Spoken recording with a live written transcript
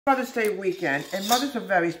Mother's Day weekend, and Mother's are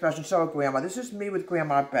very special, so are Grandma. This is me with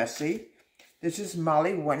Grandma Bessie. This is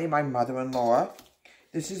Molly Winnie, my mother-in-law.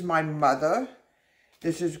 This is my mother.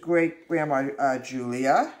 This is great-grandma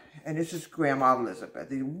Julia. And this is Grandma Elizabeth.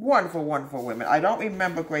 These wonderful, wonderful women. I don't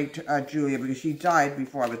remember great Julia because she died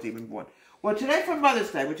before I was even born. Well, today for Mother's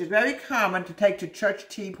Day, which is very common to take to church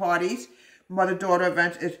tea parties, mother-daughter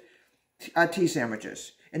events, is tea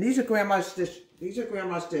sandwiches. And these are Grandma's dishes.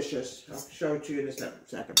 I'll show it to you in a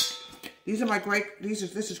second. These are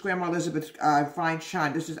this is Grandma Elizabeth's Fine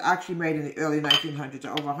Shine. This is actually made in the early 1900s,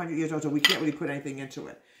 over 100 years old, so we can't really put anything into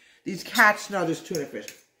it. These cats know this tuna fish.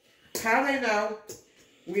 How do they know?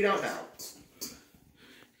 We don't know.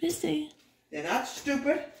 Missy. They're not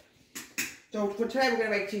stupid. So for today, we're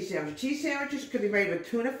going to make tea sandwiches. Tea sandwiches could be made with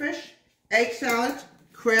tuna fish, egg salad,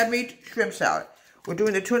 crab meat, shrimp salad. We're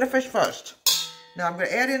doing the tuna fish first. Now I'm going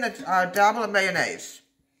to add in a dabble of mayonnaise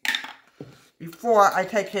before I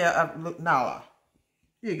take care of Nala.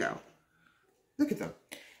 Here you go. Look at them.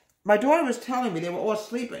 My daughter was telling me they were all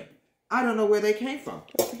sleeping. I don't know where they came from.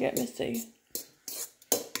 Don't forget Misty.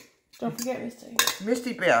 Don't forget Misty.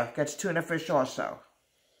 Misty Bear gets tuna fish also.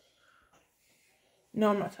 No,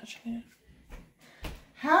 I'm not touching it.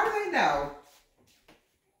 How do they know?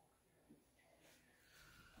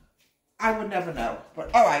 I would never know.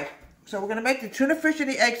 But all right. So we're going to make the tuna fish and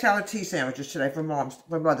the egg salad tea sandwiches today for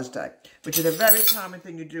Mother's Day, which is a very common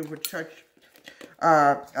thing you do for church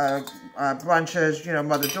brunches, you know,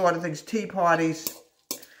 mother-daughter things, tea parties.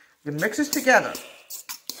 We're going to mix this together.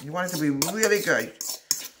 You want it to be really good.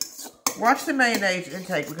 Watch the mayonnaise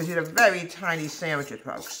intake because these are very tiny sandwiches,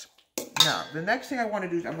 folks. Now, the next thing I want to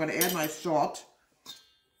do is I'm going to add my salt.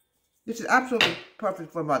 This is absolutely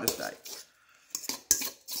perfect for Mother's Day.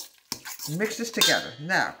 Mix this together.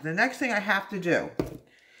 Now, the next thing I have to do,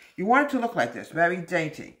 you want it to look like this, very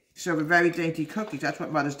dainty. Serve a very dainty cookies. That's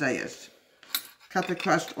what Mother's Day is. Cut the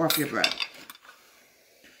crust off your bread.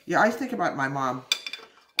 Yeah, I think about my mom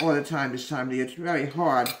all the time this time of the year. It's very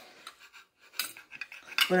hard.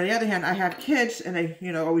 But on the other hand, I have kids, and they,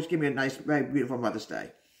 you know, always give me a nice, very beautiful Mother's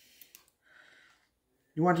Day.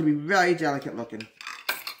 You want it to be very delicate looking.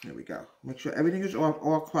 There we go. Make sure everything is off,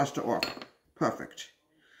 all crust are off. Perfect.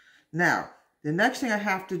 Now, the next thing I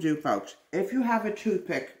have to do, folks, if you have a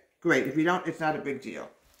toothpick, great. If you don't, it's not a big deal.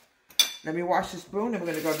 Let me wash the spoon, and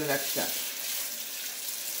we're going to go to the next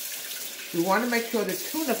step. You want to make sure the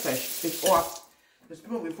tuna fish is off the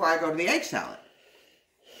spoon before I go to the egg salad.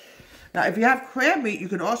 Now, if you have crab meat, you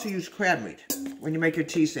can also use crab meat when you make your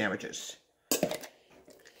tea sandwiches.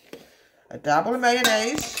 A dabble of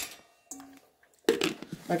mayonnaise.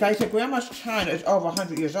 Like I said, Grandma's china is over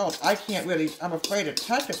 100 years old. I can't really, I'm afraid to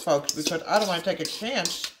touch it, folks, because I don't want to take a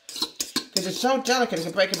chance. Because it's so delicate, it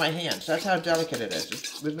can break in my hands. That's how delicate it is.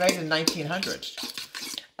 It was made in the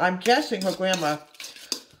 1900s. I'm guessing her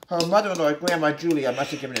mother-in-law, Grandma Julia,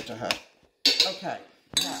 must have given it to her. Okay,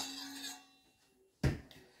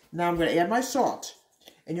 now I'm going to add my salt.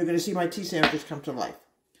 And you're going to see my tea sandwiches come to life.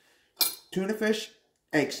 Tuna fish,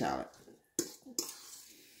 egg salad.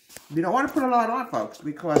 You don't want to put a lot on, folks,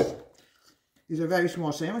 because these are very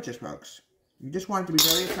small sandwiches, folks. You just want it to be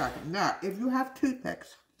very attractive. Now, if you have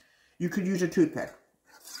toothpicks, you could use a toothpick.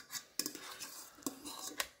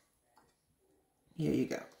 Here you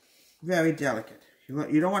go. Very delicate.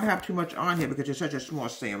 You don't want to have too much on here because it's such a small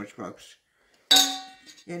sandwich, folks.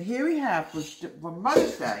 And here we have, for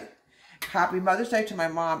Mother's Day, happy Mother's Day to my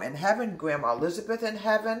mom in heaven, Grandma Elizabeth in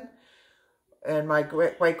heaven, and my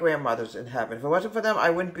great-grandmothers in heaven. If it wasn't for them,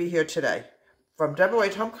 I wouldn't be here today. From Deborah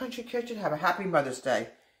Wade's Home Country Kitchen, have a happy Mother's Day.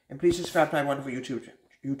 And please subscribe to my wonderful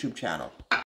YouTube channel.